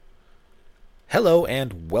Hello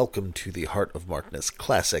and welcome to the Heart of Markness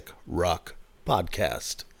Classic Rock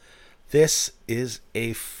Podcast. This is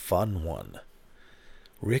a fun one.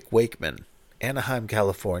 Rick Wakeman, Anaheim,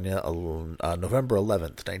 California, November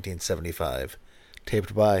 11th, 1975.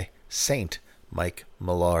 Taped by Saint Mike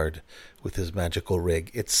Millard with his magical rig.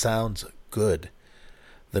 It sounds good.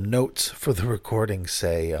 The notes for the recording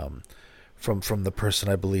say, from the person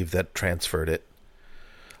I believe that transferred it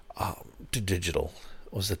to digital,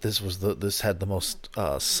 was that this had the most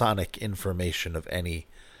sonic information of any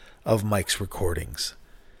of Mike's recordings.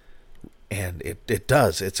 And it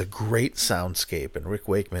does. It's a great soundscape, and Rick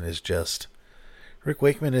Wakeman is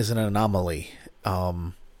an anomaly.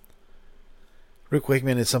 Rick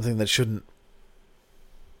Wakeman is something that shouldn't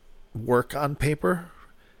work on paper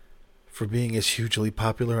for being as hugely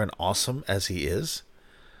popular and awesome as he is.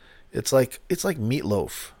 It's like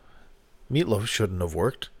Meatloaf. Meatloaf shouldn't have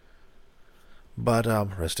worked. But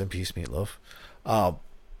rest in peace, Meatloaf. But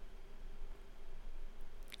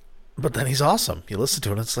then he's awesome. You listen to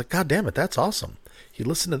it and it's like, God damn it, that's awesome. You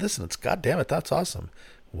listen to this and it's, God damn it, that's awesome.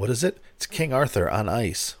 What is it? It's King Arthur on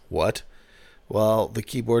ice. What? Well, the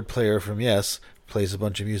keyboard player from Yes plays a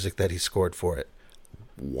bunch of music that he scored for it.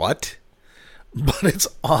 What? But it's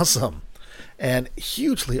awesome. And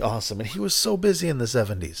hugely awesome. And he was so busy in the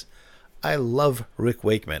 70s. I love Rick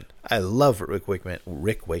Wakeman. Rick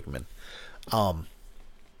Wakeman.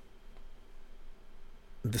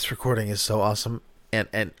 This recording is so awesome,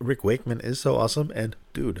 and Rick Wakeman is so awesome, and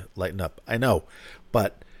dude, lighten up. I know,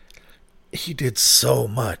 but he did so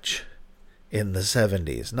much in the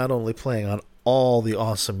 70s, not only playing on all the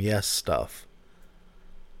awesome Yes stuff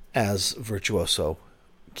as virtuoso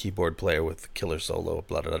keyboard player with killer solo,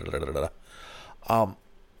 blah, blah, blah, blah, blah, blah.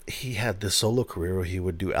 He had this solo career where he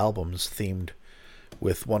would do albums themed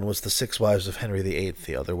with, one was The Six Wives of Henry VIII,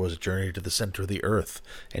 the other was Journey to the Center of the Earth,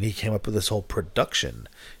 and he came up with this whole production.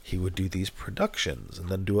 He would do these productions and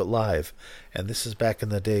then do it live, and this is back in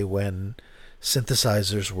the day when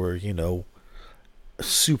synthesizers were,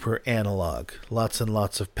 super analog, lots and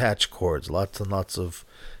lots of patch chords, lots and lots of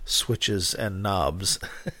switches and knobs,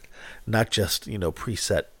 not just,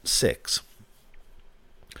 preset 6.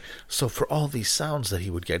 So for all these sounds that he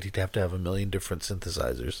would get, he'd have to have a million different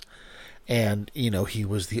synthesizers. And, he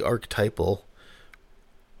was the archetypal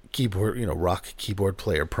keyboard, rock keyboard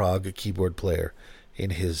player, prog keyboard player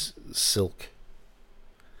in his silk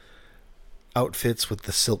outfits with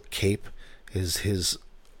the silk cape, his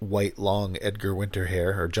white long Edgar Winter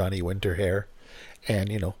hair or Johnny Winter hair,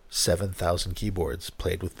 and, 7,000 keyboards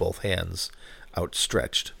played with both hands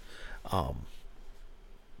outstretched.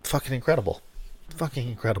 Fucking incredible.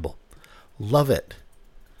 Love it.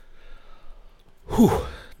 Whew.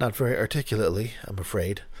 Not very articulately, I'm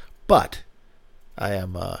afraid, but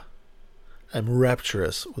I'm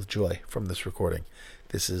rapturous with joy from this recording.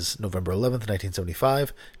 This is November 11th,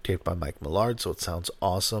 1975, taped by Mike Millard, so it sounds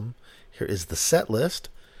awesome. Here is the set list,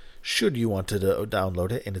 should you want to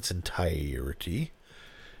download it in its entirety.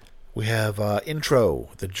 We have intro,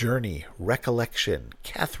 The Journey, Recollection,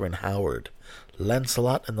 Catherine Howard,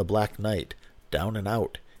 Lancelot and the Black Knight, Down and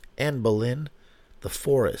Out, Anne Boleyn, The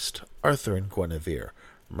Forest, Arthur and Guinevere,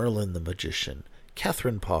 Merlin the Magician,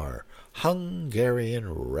 Catherine Parr,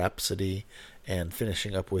 Hungarian Rhapsody, and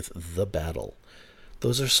finishing up with The Battle.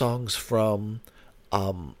 Those are songs from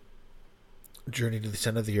Journey to the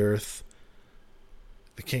Center of the Earth,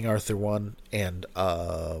 the King Arthur one, and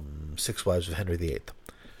Six Wives of Henry VIII.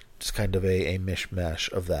 Just kind of a mishmash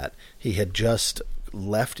of that. He had just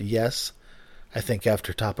left Yes, I think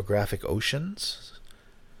after Topographic Oceans,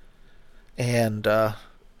 and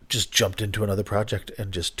just jumped into another project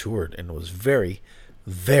and just toured and was very,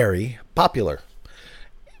 very popular.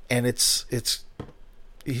 And he's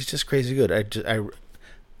just crazy good.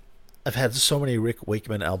 I've had so many Rick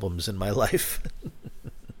Wakeman albums in my life,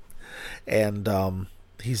 and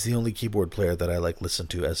he's the only keyboard player that I listen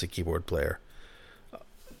to as a keyboard player.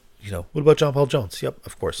 What about John Paul Jones? Yep,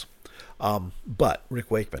 of course. But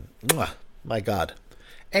Rick Wakeman, my God,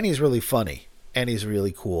 and he's really funny, and he's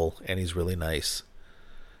really cool, and he's really nice.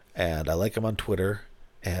 And I like him on Twitter,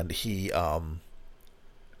 and he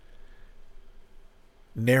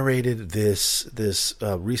narrated this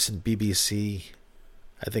recent BBC,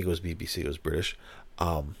 I think it was BBC, it was British,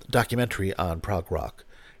 documentary on prog rock,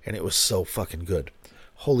 and it was so fucking good.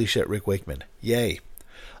 Holy shit, Rick Wakeman, yay.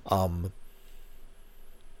 Let's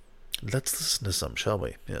listen to some, shall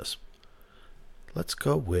we? Yes. Let's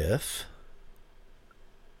go with,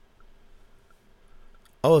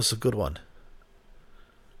 it's a good one.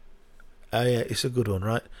 Yeah, it's a good one,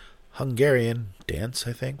 right? Hungarian Dance,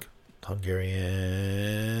 I think. Hungarian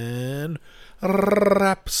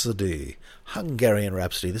Rhapsody. Hungarian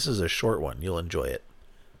Rhapsody. This is a short one. You'll enjoy it.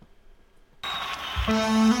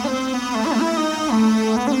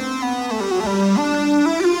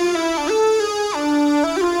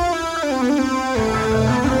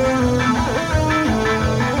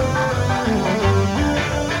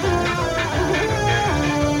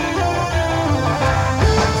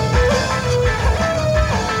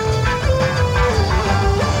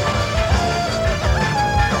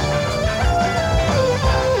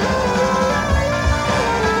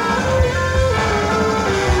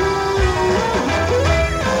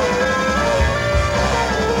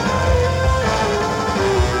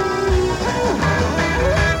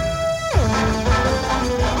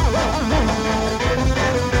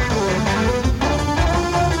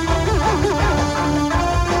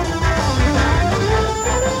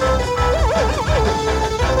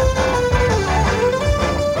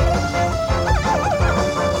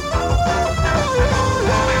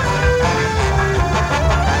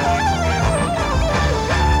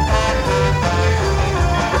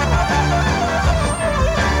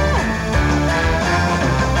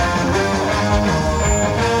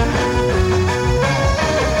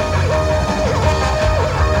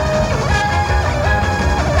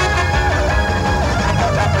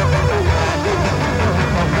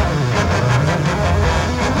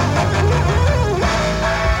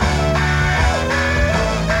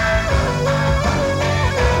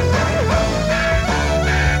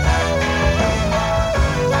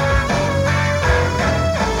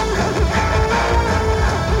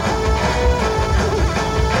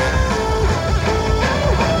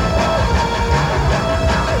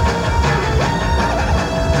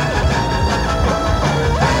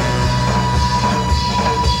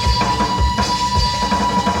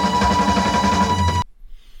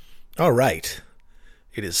 All right.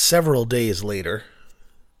 It is several days later,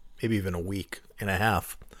 maybe even a week and a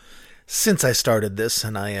half, since I started this,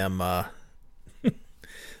 and I am I'm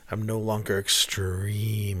no longer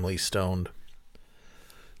extremely stoned.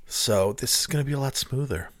 So this is going to be a lot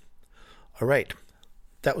smoother. All right.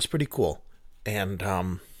 That was pretty cool. And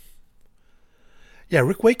yeah,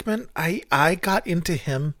 Rick Wakeman, I got into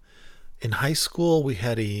him in high school. We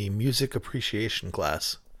had a music appreciation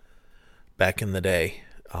class back in the day.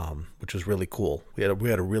 Which was really cool. We had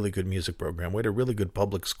a really good music program. We had a really good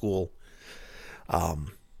public school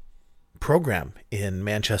program in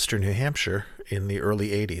Manchester, New Hampshire in the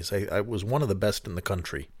early 80s. I was one of the best in the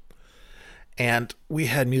country. And we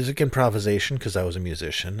had music improvisation because I was a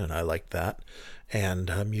musician and I liked that. And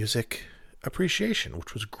music appreciation,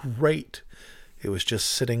 which was great. It was just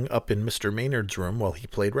sitting up in Mr. Maynard's room while he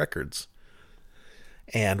played records.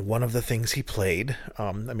 And one of the things he played,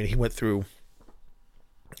 he went through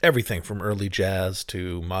everything from early jazz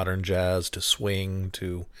to modern jazz to swing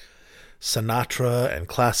to Sinatra and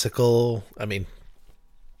classical.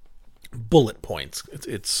 Bullet points.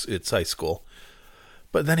 It's high school.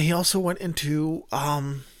 But then he also went into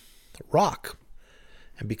rock.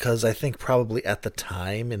 And because I think probably at the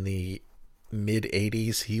time in the mid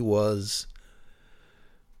 80s he was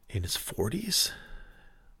in his 40s.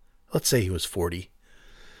 Let's say he was 40.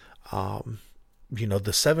 The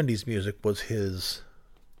 70s music was his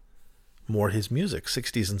music,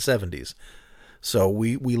 60s and 70s. So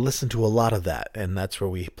we listened to a lot of that, and that's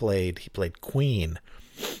where he played Queen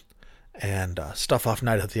and stuff off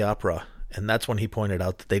Night at the Opera. And that's when he pointed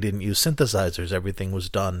out that they didn't use synthesizers. Everything was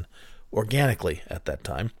done organically at that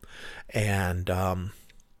time. And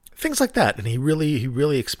things like that. And he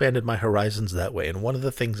really expanded my horizons that way. And one of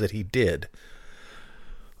the things that he did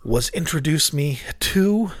was introduce me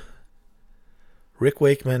to Rick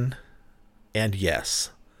Wakeman and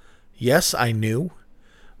Yes. Yes, I knew,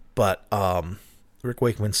 but Rick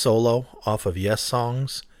Wakeman's solo off of Yes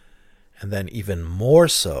songs, and then even more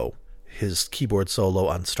so, his keyboard solo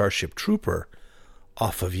on Starship Trooper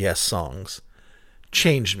off of Yes songs,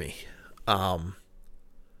 changed me.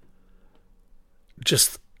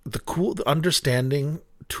 Just the understanding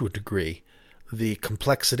to a degree, the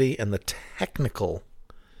complexity and the technical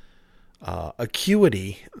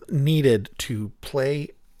acuity needed to play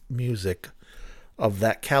music of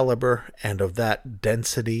that caliber and of that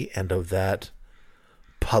density and of that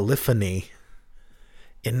polyphony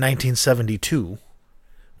in 1972,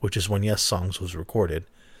 which is when Yes Songs was recorded,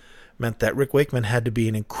 meant that Rick Wakeman had to be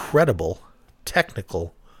an incredible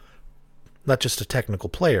technical, not just a technical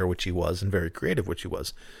player, which he was, and very creative, which he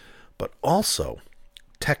was, but also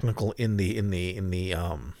technical in the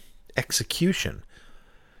execution.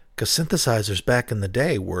 Because synthesizers back in the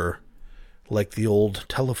day were like the old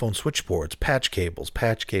telephone switchboards, patch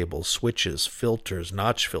cables, switches, filters,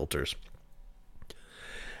 notch filters.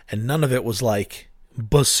 And none of it was like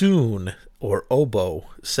bassoon or oboe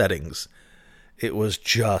settings. It was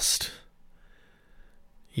just,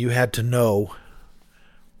 you had to know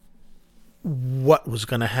what was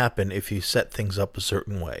going to happen if you set things up a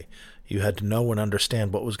certain way. You had to know and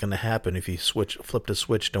understand what was going to happen if you flipped a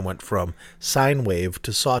switch and went from sine wave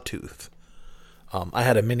to sawtooth. I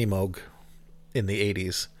had a Mini Moog in the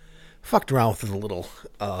 80s. Fucked around with it a little.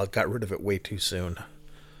 Got rid of it way too soon.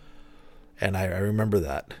 And I remember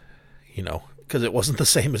that, because it wasn't the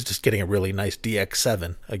same as just getting a really nice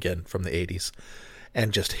DX7, again, from the 80s,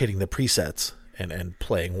 and just hitting the presets and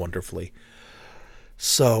playing wonderfully.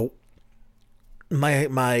 So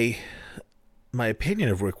my opinion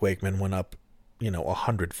of Rick Wakeman went up,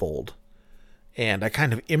 100-fold. And I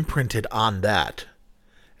kind of imprinted on that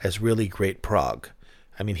as really great prog.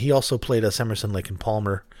 I mean, he also played us Emerson, Lake and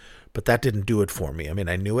Palmer, but that didn't do it for me. I mean,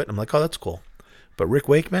 I knew it. I'm like, oh, that's cool. But Rick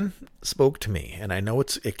Wakeman spoke to me, and I know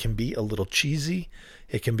it can be a little cheesy,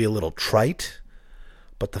 it can be a little trite,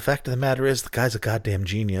 but the fact of the matter is the guy's a goddamn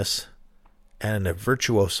genius and a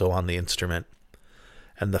virtuoso on the instrument.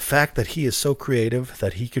 And the fact that he is so creative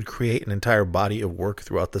that he could create an entire body of work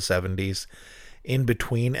throughout the 70s, in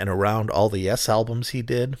between and around all the Yes albums he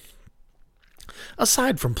did,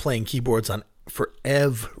 aside from playing keyboards for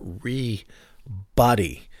everybody.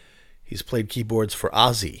 He's played keyboards for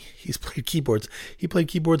Ozzy. He played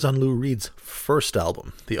keyboards on Lou Reed's first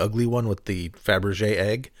album, the ugly one with the Fabergé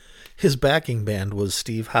egg. His backing band was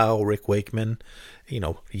Steve Howe, Rick Wakeman,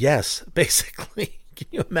 Yes, basically. Can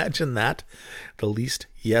you imagine that? The least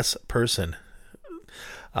Yes person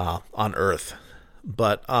on earth.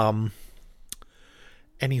 But,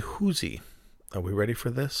 any hoozy. Are we ready for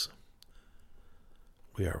this?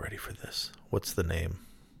 We are ready for this. What's the name?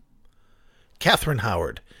 Catherine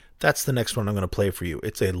Howard. That's the next one I'm going to play for you.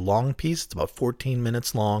 It's a long piece. It's about 14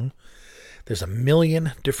 minutes long. There's a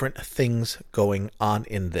million different things going on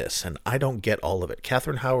in this, and I don't get all of it.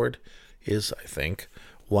 Catherine Howard is, I think,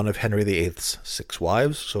 one of Henry VIII's six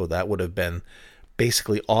wives, so that would have been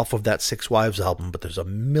basically off of that Six Wives album, but there's a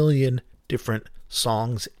million different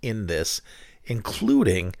songs in this,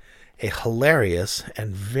 including a hilarious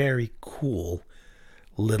and very cool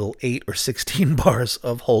little 8 or 16 bars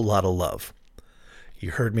of Whole Lotta Love.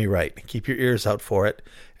 You heard me right. Keep your ears out for it,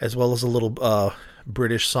 as well as a little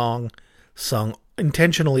British song sung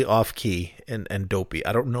intentionally off-key and dopey.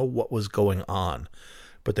 I don't know what was going on,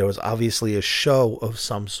 but there was obviously a show of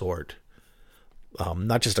some sort.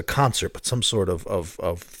 Not just a concert, but some sort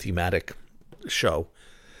of thematic show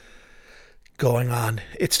going on.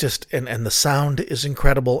 It's just, and the sound is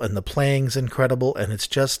incredible, and the playing's incredible, and it's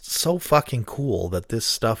just so fucking cool that this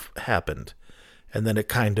stuff happened. And then it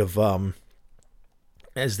kind of,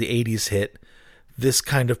 as the 80s hit, this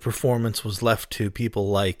kind of performance was left to people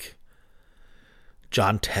like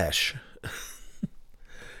John Tesh.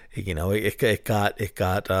 It got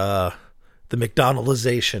the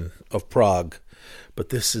McDonaldization of prog, but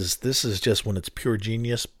this is just when it's pure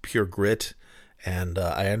genius, pure grit, and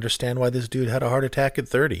I understand why this dude had a heart attack at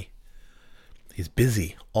 30. He's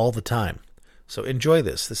busy all the time, so enjoy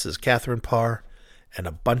this. This is Catherine Parr and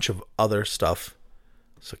a bunch of other stuff.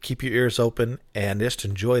 So keep your ears open and just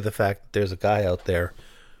enjoy the fact that there's a guy out there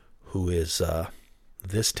who is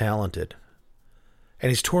this talented, and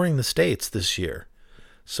he's touring the States this year.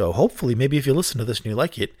 So hopefully, maybe if you listen to this and you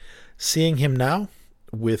like it, seeing him now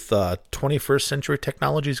with 21st century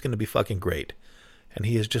technology is going to be fucking great. And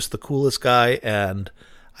he is just the coolest guy, and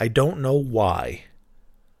I don't know why,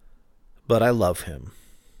 but I love him.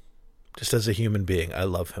 Just as a human being, I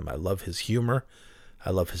love him. I love his humor.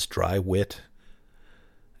 I love his dry wit.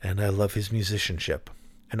 And I love his musicianship.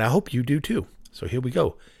 And I hope you do too. So here we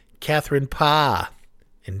go. Catherine Parr.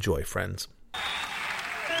 Enjoy, friends.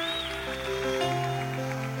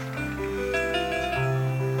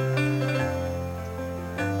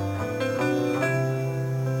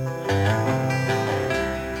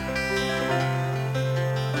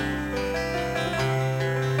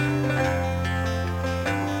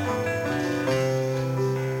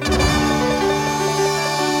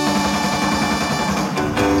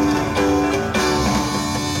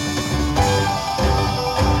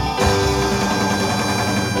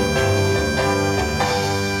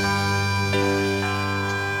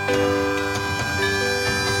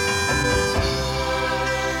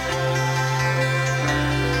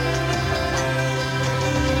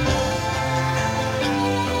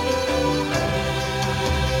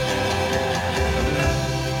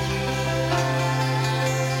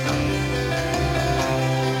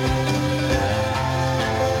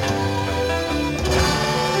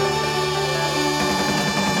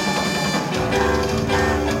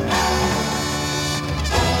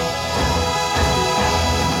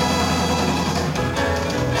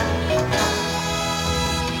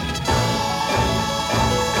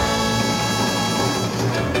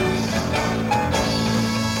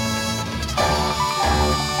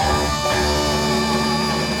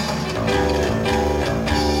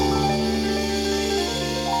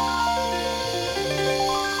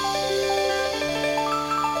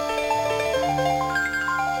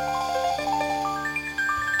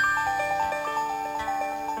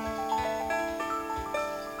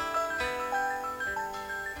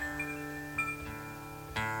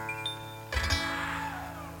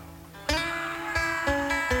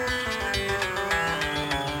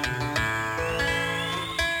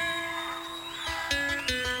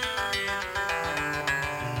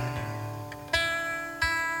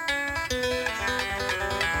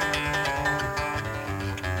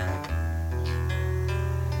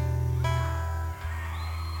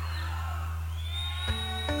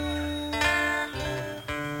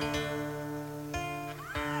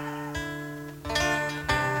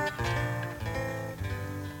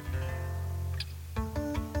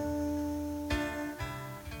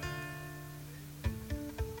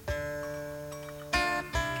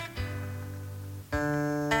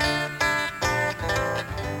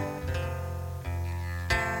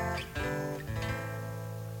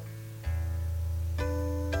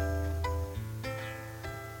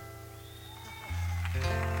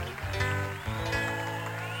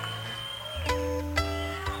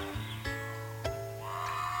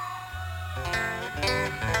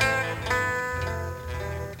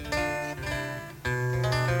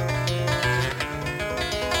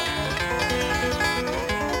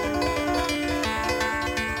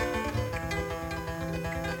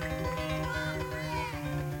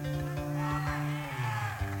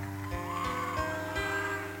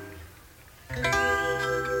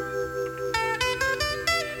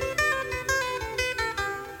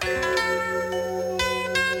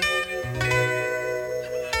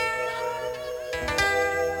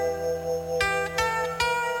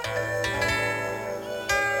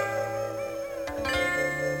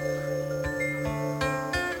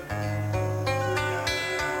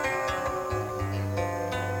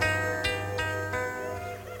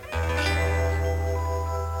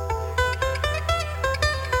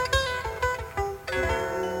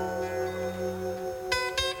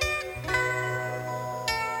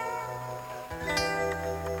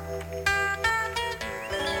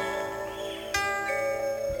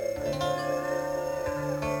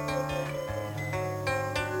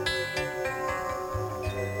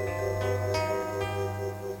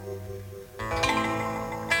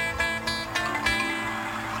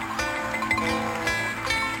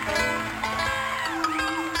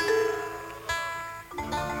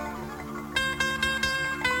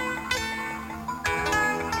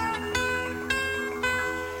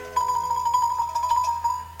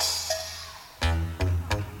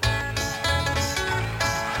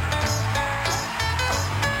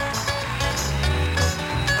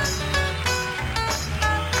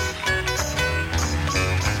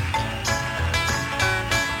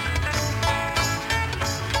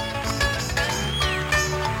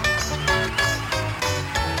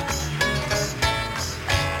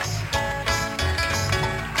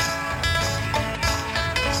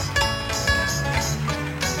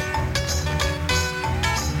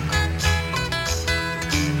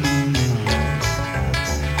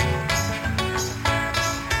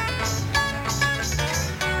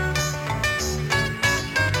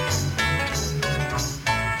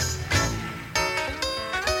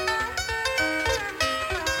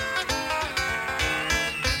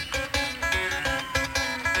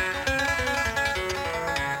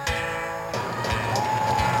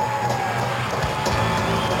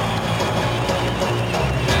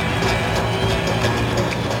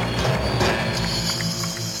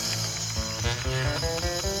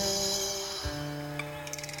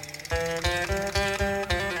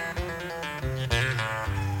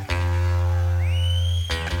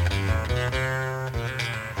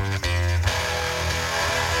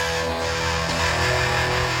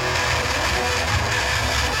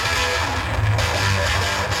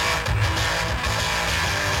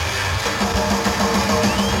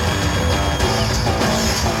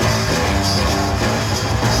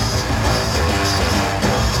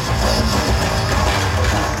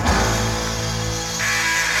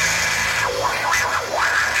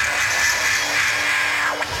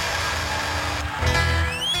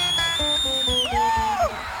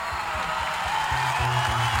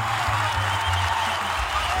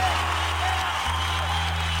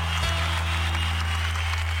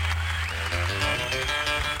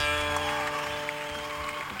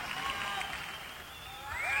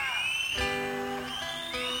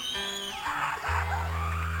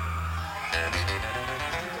 A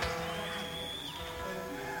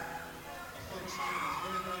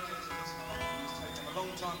long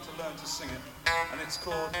time to learn to sing it, and it's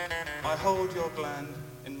called I Hold Your Gland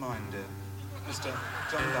in Mine, Dear. Mr.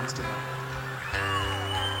 John Dunstable.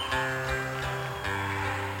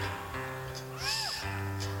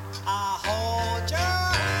 I hold your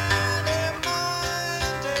hand in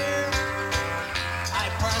mine, dear. I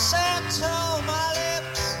press it to my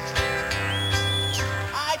lips.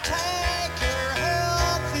 I take your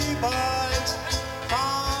healthy bite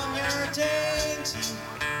from your dainty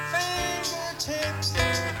fingertips.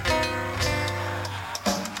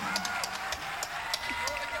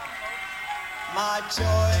 My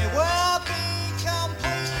joy will be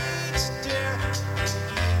complete, dear.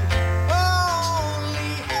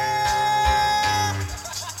 Only here,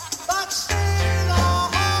 but still I'll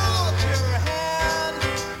hold your hand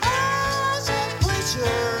as a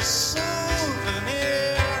pleasure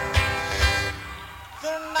souvenir.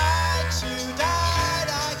 The night you died,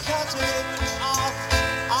 I cut it off.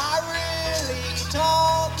 I really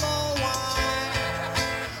don't know why.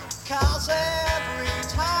 'Cause every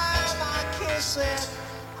time I kiss it,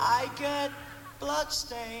 I get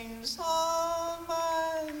bloodstains on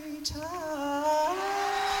my tie.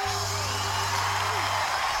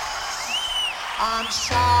 I'm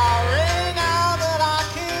sorry now that I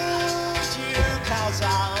killed you, 'cause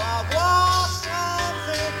our love was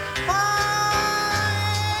something fine.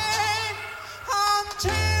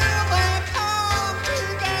 Until they come to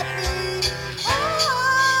get me, I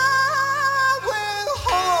will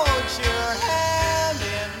hold your hand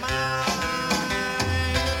in mine.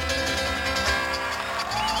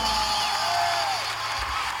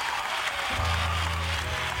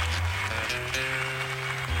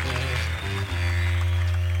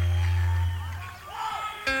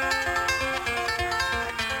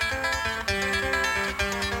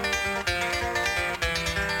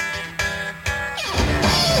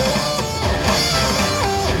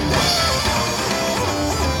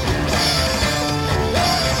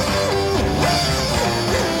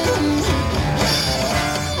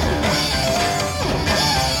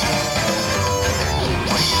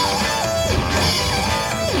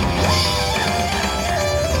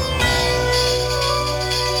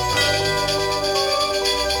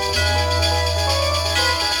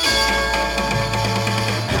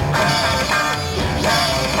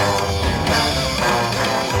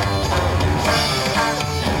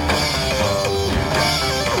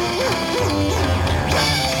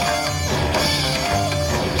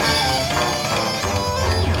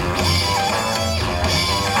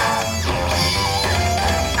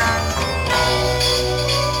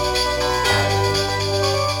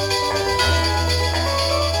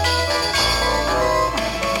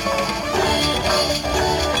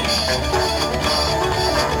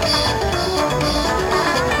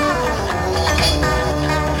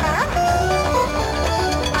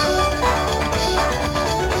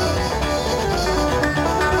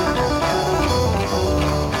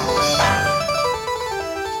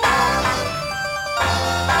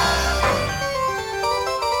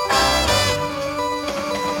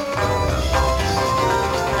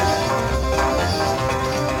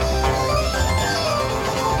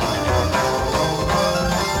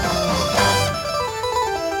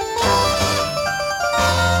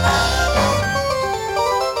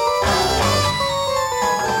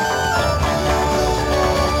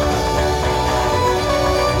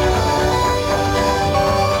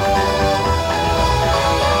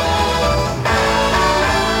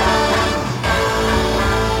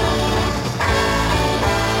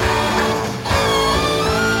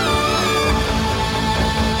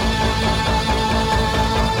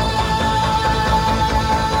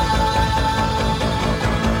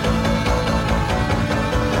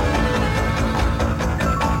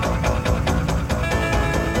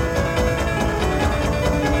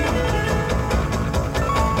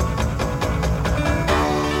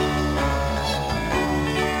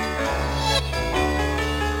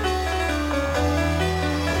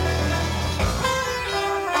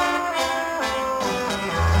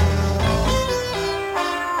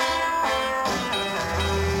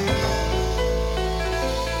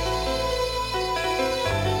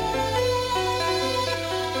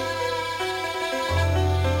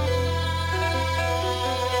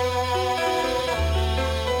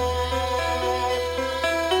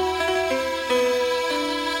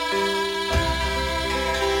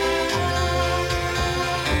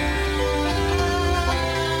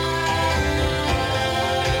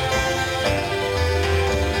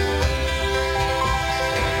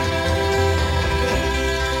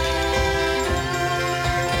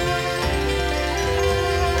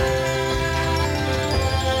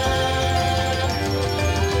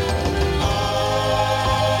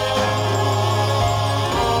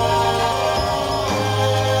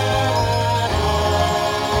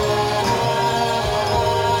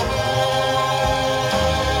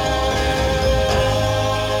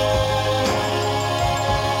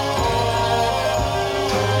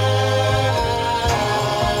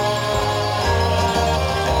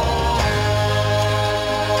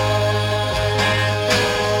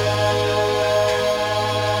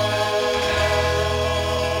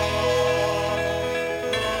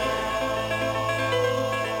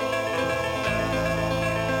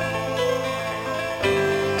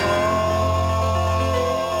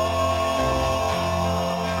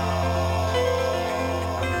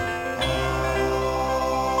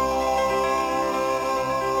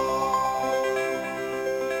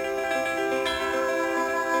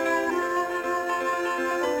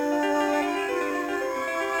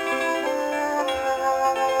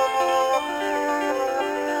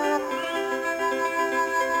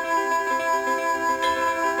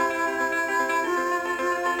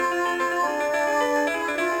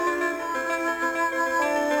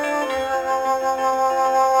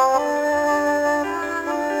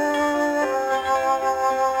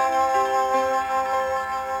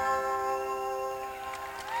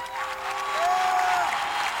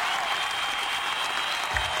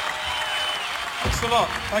 Thanks a lot.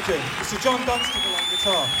 Thank you. Mr. John Dunstable on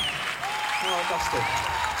guitar. Oh, Dusty.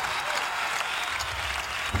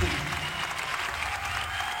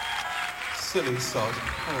 Silly sod.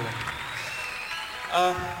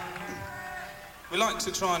 We like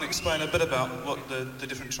to try and explain a bit about what the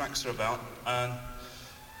different tracks are about. And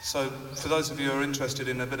so, for those of you who are interested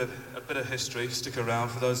in a bit of history, stick around.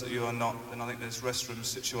 For those of you who are not, then I think there's restrooms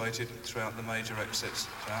situated throughout the major exits.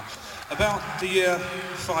 About the year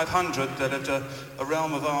 500, there lived a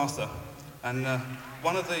realm of Arthur, and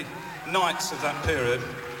one of the knights of that period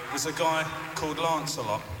was a guy called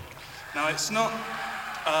Lancelot. Now, it's not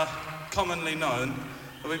commonly known,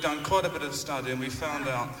 but we've done quite a bit of study, and we found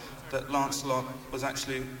out that Lancelot was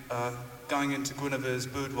actually going into Guinevere's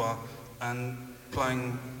boudoir and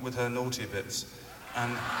playing with her naughty bits.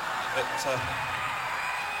 And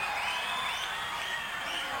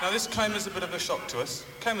now this came as a bit of a shock to us.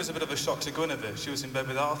 Came as a bit of a shock to Guinevere. She was in bed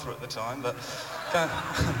with Arthur at the time, but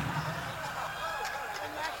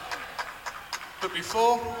but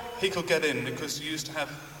before he could get in, because he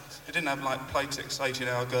didn't have like Playtex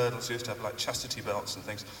 18-hour girdles, he used to have like chastity belts and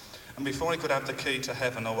things. And before he could have the key to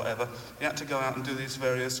heaven or whatever, he had to go out and do these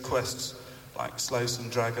various quests, like slay some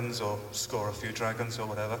dragons or score a few dragons or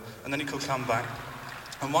whatever, and then he could come back.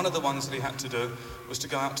 And one of the ones that he had to do was to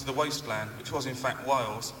go out to the wasteland, which was in fact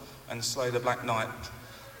Wales, and slay the Black Knight.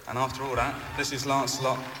 And after all that, this is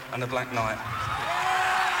Lancelot and the Black Knight.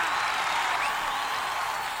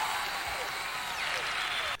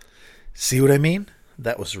 See what I mean?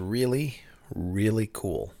 That was really, really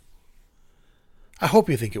cool. I hope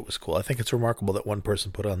you think it was cool. I think it's remarkable that one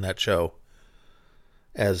person put on that show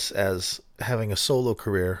as having a solo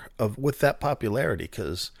career with that popularity,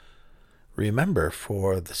 because remember,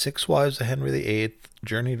 for The Six Wives of Henry VIII,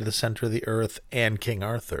 Journey to the Center of the Earth, and King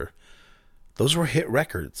Arthur, those were hit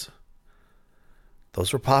records.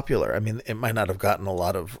 Those were popular. I mean, it might not have gotten a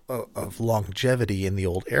lot of longevity in the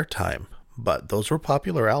old airtime, but those were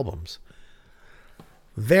popular albums.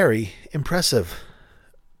 Very impressive.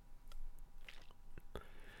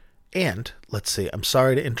 And, let's see, I'm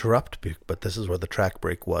sorry to interrupt, but this is where the track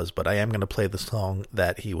break was, but I am going to play the song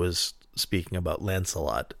that he was speaking about,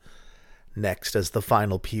 Lancelot, next as the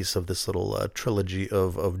final piece of this little trilogy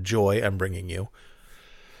of joy I'm bringing you.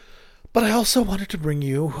 But I also wanted to bring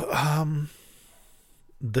you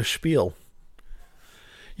the spiel.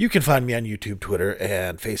 You can find me on YouTube, Twitter,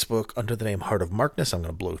 and Facebook under the name Heart of Markness. I'm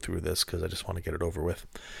going to blow through this because I just want to get it over with.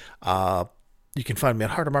 You can find me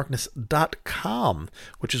at heartofmarkness.com,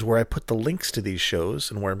 which is where I put the links to these shows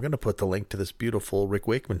and where I'm going to put the link to this beautiful Rick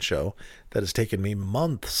Wakeman show that has taken me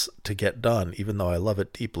months to get done, even though I love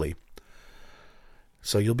it deeply.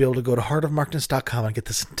 So you'll be able to go to heartofmarkness.com and get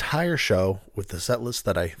this entire show with the set list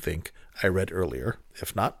that I think I read earlier.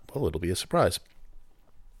 If not, well, it'll be a surprise.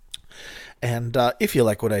 And if you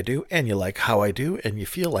like what I do, and you like how I do, and you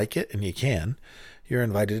feel like it, and you can, you're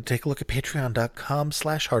invited to take a look at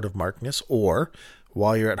patreon.com/heartofmarkness, or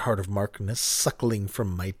while you're at Heart of Markness, suckling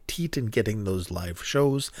from my teat and getting those live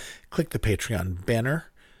shows, click the Patreon banner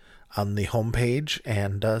on the homepage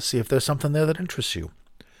and see if there's something there that interests you.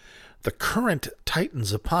 The current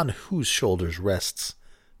titans upon whose shoulders rests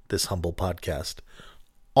this humble podcast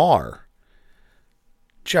are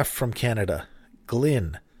Jeff from Canada,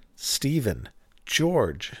 Glyn, Stephen,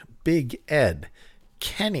 George, Big Ed,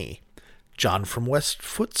 Kenny, John from West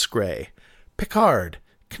Footscray, Picard,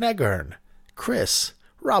 Knegarn, Chris,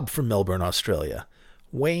 Rob from Melbourne, Australia,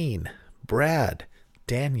 Wayne, Brad,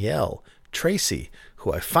 Danielle, Tracy,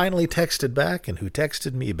 who I finally texted back and who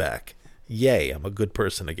texted me back. Yay, I'm a good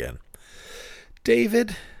person again.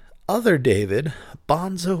 David, Other David,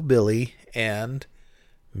 Bonzo Billy, and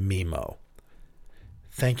Mimo.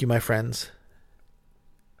 Thank you, my friends.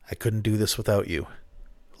 I couldn't do this without you.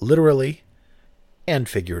 Literally and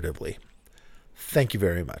figuratively. Thank you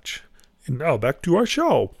very much. And now back to our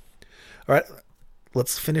show. All right,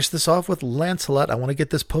 let's finish this off with Lancelot. I want to get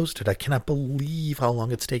this posted. I cannot believe how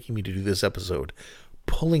long it's taking me to do this episode.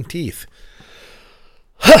 Pulling teeth.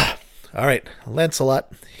 All right,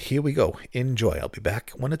 Lancelot, here we go. Enjoy. I'll be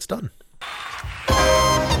back when it's done.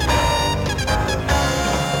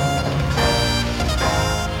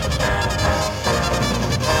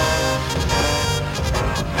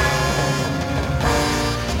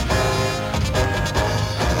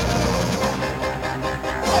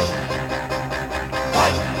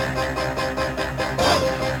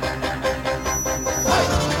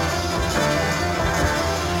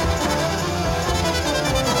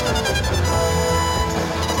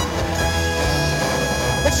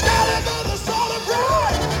 It's gotta be the sort of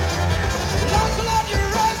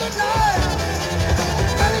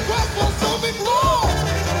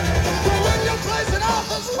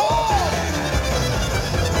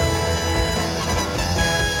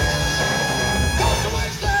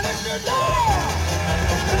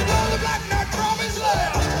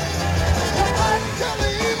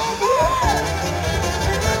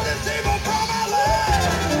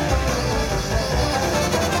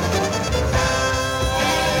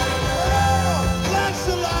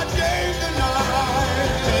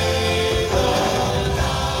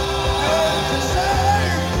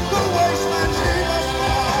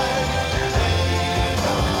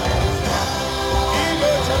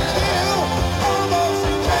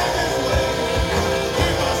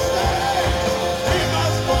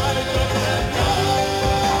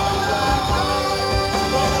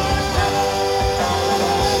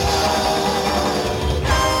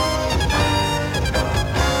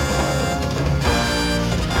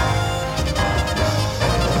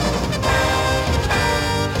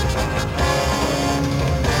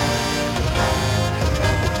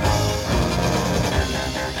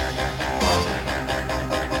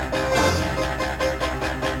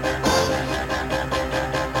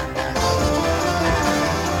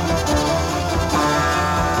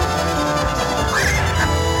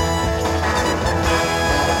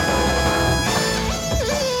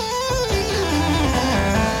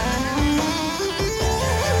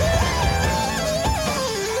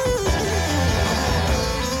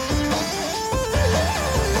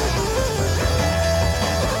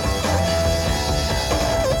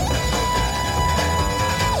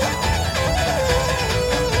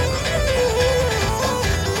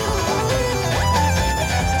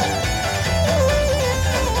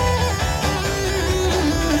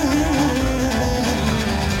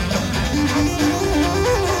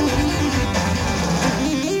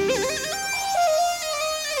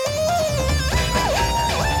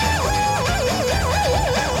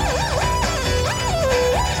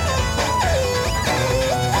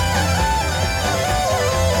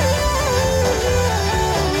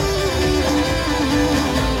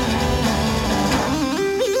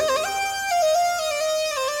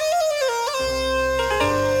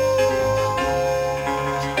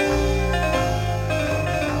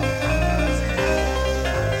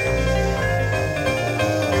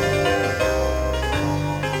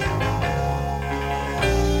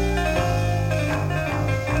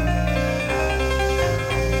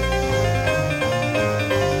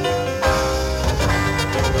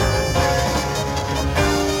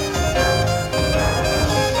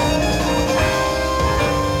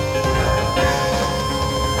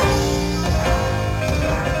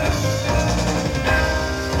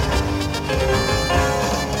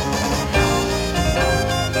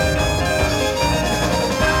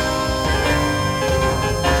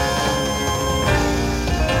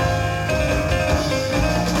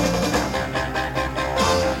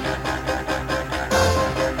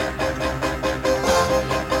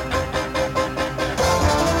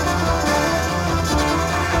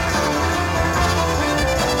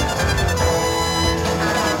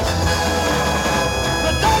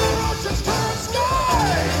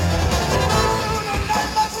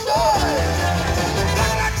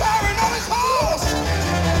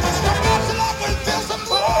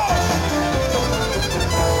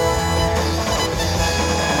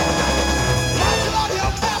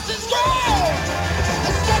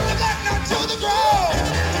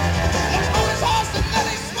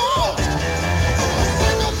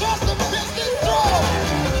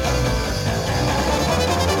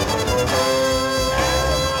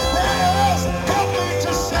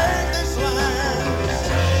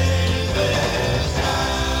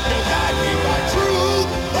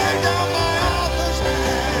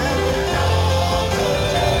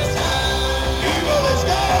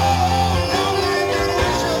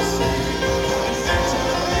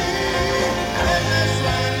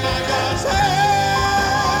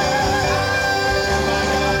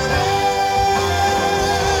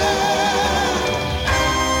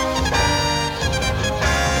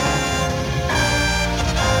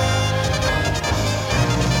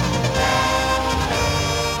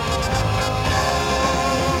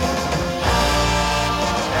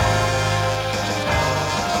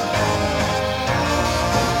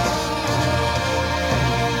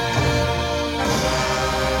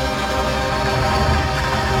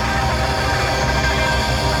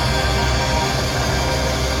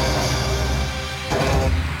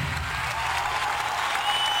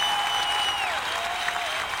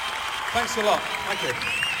Thanks a lot. Thank you.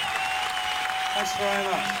 Thanks very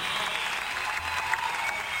much.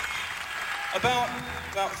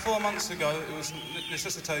 About 4 months ago, it was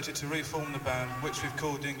necessitated to reform the band, which we've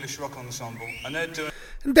called the English Rock Ensemble, and they're doing...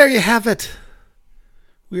 And there you have it.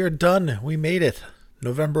 We are done. We made it.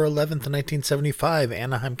 November 11th, 1975,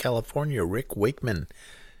 Anaheim, California. Rick Wakeman.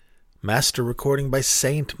 Master recording by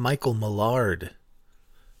Saint Michael Millard.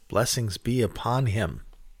 Blessings be upon him.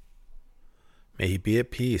 May he be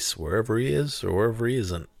at peace wherever he is or wherever he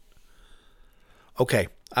isn't. Okay,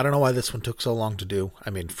 I don't know why this one took so long to do. I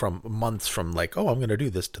mean, from months from like, oh, I'm going to do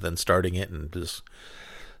this to then starting it and just...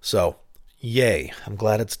 So, yay. I'm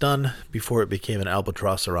glad it's done before it became an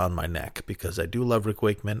albatross around my neck, because I do love Rick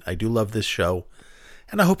Wakeman. I do love this show,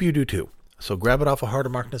 and I hope you do too. So grab it off of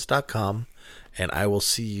heartofmarkness.com, and I will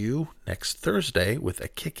see you next Thursday with a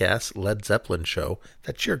kick-ass Led Zeppelin show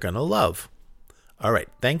that you're going to love. All right,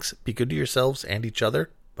 thanks. Be good to yourselves and each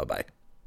other. Bye-bye.